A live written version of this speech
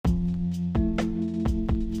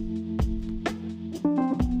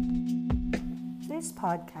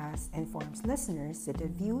podcast informs listeners that the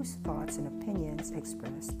views, thoughts, and opinions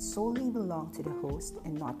expressed solely belong to the host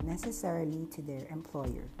and not necessarily to their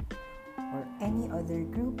employer or any other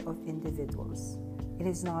group of individuals. It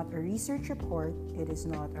is not a research report, it is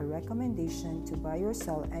not a recommendation to buy or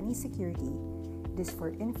sell any security. It is for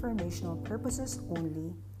informational purposes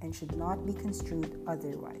only and should not be construed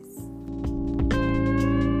otherwise.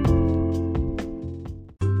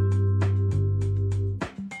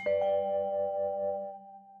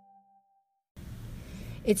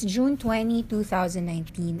 It's June 20,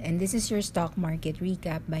 2019, and this is your stock market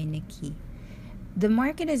recap by Nikki. The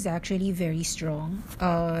market is actually very strong.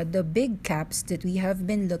 The big caps that we have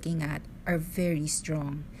been looking at are very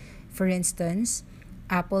strong. For instance,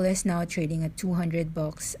 Apple is now trading at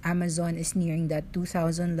 $200. Amazon is nearing that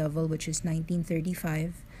 2000 level, which is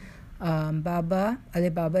 1935. Alibaba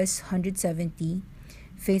is 170.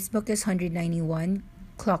 Facebook is 191,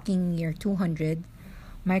 clocking near 200.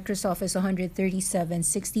 Microsoft is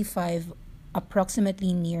 137.65,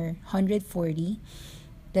 approximately near 140.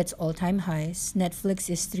 That's all-time highs. Netflix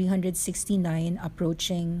is 369,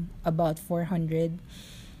 approaching about 400.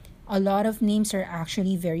 A lot of names are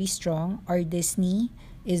actually very strong. Our Disney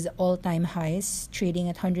is all-time highs, trading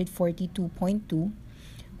at 142.2.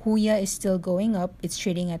 Huya is still going up. It's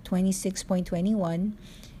trading at 26.21.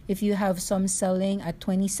 If you have some selling at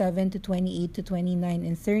 27 to 28 to 29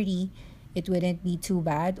 and 30, it wouldn't be too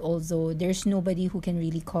bad, although there's nobody who can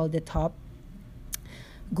really call the top.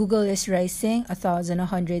 Google is rising,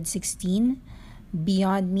 1,116.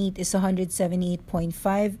 Beyond Meat is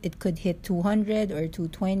 178.5. It could hit 200 or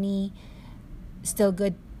 220. Still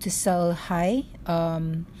good to sell high.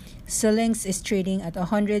 Xilinx is trading at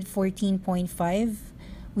 114.5.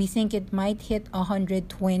 We think it might hit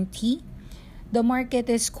 120. The market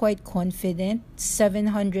is quite confident.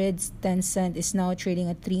 700 Tencent is now trading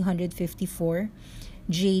at 354.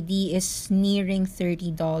 JD is nearing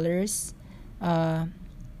 $30.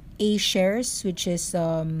 A shares, which is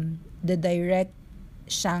the direct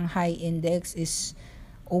Shanghai index, is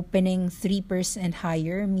opening 3%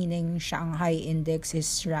 higher, meaning Shanghai index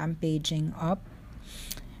is rampaging up.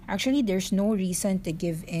 Actually, there's no reason to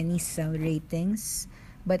give any sell ratings,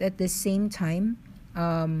 but at the same time,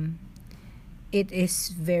 it is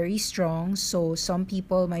very strong, so some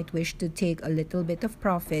people might wish to take a little bit of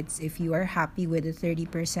profits if you are happy with a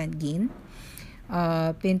 30% gain.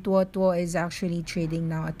 Pintuotuo is actually trading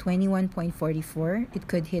now at 21.44. It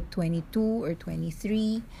could hit 22 or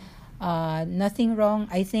 23. Nothing wrong.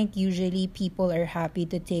 I think usually people are happy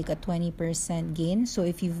to take a 20% gain. So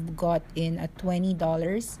if you've got in at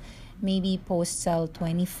 $20, maybe post-sell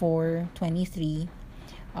 24, 23.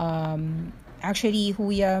 Actually,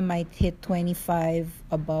 Huya might hit 25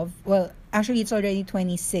 above. Well, actually, it's already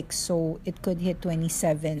 26, so it could hit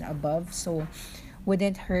 27 above. So,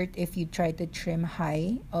 wouldn't hurt if you try to trim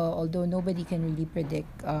high. Although nobody can really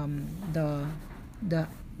predict the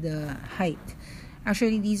height.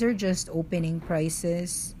 Actually, these are just opening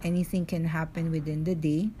prices. Anything can happen within the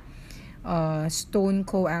day.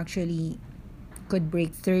 StoneCo actually could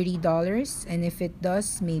break $30, and if it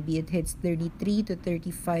does, maybe it hits 33 to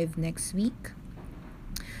 35 next week.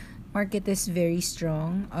 Market is very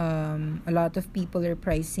strong. A lot of people are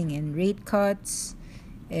pricing in rate cuts,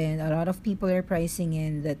 and a lot of people are pricing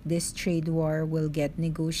in that this trade war will get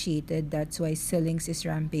negotiated. That's why Xilinx is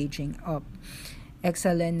rampaging up.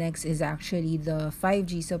 Exalynex is actually the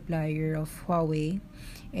 5G supplier of Huawei,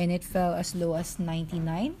 and it fell as low as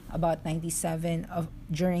 99, about 97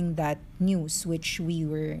 during that news, which we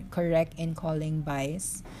were correct in calling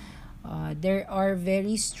buys. There are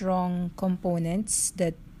very strong components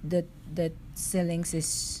that Xilinx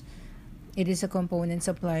is. It is a component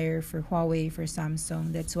supplier for Huawei, for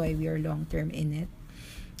Samsung. That's why we are long-term in it.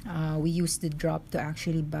 We used the drop to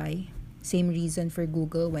actually buy. Same reason for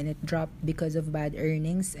Google when it dropped because of bad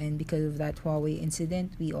earnings and because of that Huawei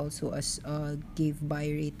incident. We also gave buy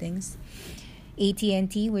ratings.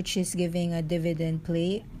 AT&T, which is giving a dividend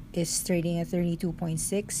play, is trading at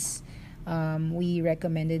 32.6. We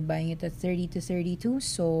recommended buying it at 30 to 32.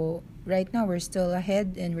 So right now we're still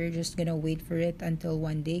ahead, and we're just gonna wait for it until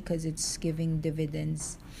one day because it's giving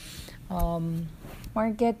dividends.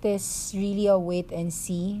 Market is really a wait and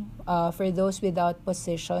see. For those without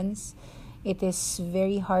positions, it is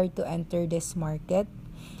very hard to enter this market.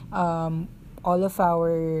 All of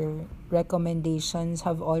our recommendations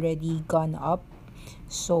have already gone up,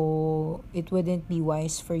 so it wouldn't be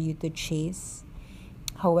wise for you to chase.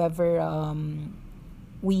 However,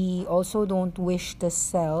 we also don't wish to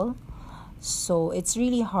sell, so it's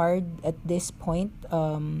really hard at this point.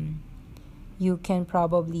 You can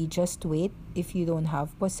probably just wait if you don't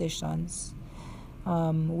have positions.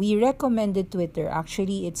 We recommended Twitter.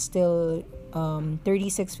 Actually, it's still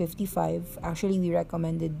 36.55. Actually, we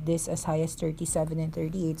recommended this as high as 37 and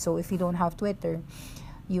 38. So if you don't have Twitter,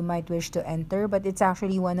 you might wish to enter. But it's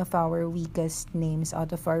actually one of our weakest names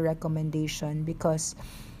out of our recommendation because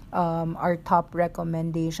our top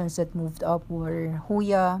recommendations that moved up were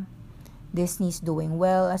Huya, Disney's doing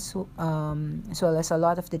well, as well as a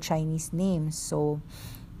lot of the Chinese names. So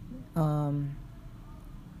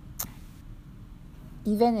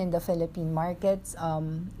even in the Philippine markets,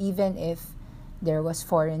 even if there was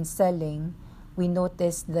foreign selling, we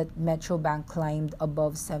noticed that Metrobank climbed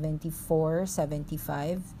above 74,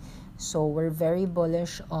 75. So we're very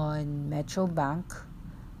bullish on Metrobank.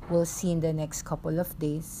 We'll see in the next couple of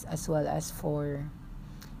days, as well as for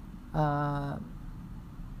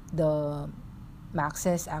the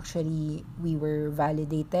maxes. Actually, we were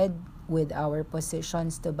validated with our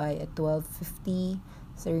positions to buy at 12.50,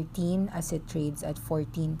 13 as it trades at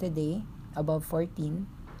 14 today, above 14.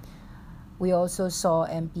 We also saw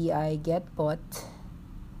MPI get bought.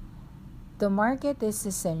 The market is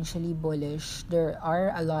essentially bullish. There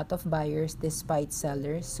are a lot of buyers despite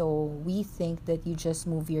sellers. So we think that you just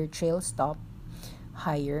move your trail stop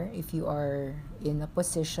higher if you are in a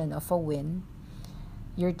position of a win.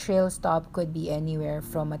 Your trail stop could be anywhere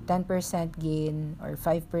from a 10% gain or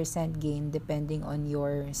 5% gain depending on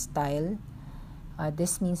your style.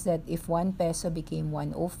 This means that if 1 peso became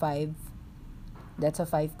 105, that's a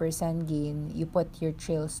 5% gain. You put your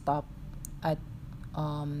trail stop at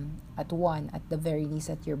 1 at the very least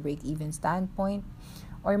at your break-even standpoint,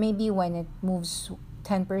 or maybe when it moves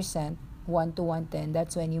 10%, 1 to 110,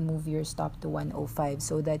 that's when you move your stop to 105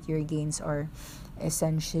 so that your gains are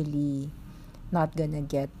essentially not gonna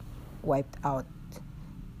get wiped out.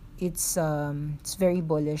 It's very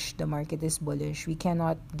bullish. The market is bullish. We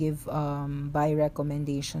cannot give buy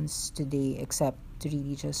recommendations today except to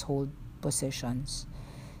really just hold positions.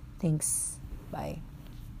 Thanks. Bye.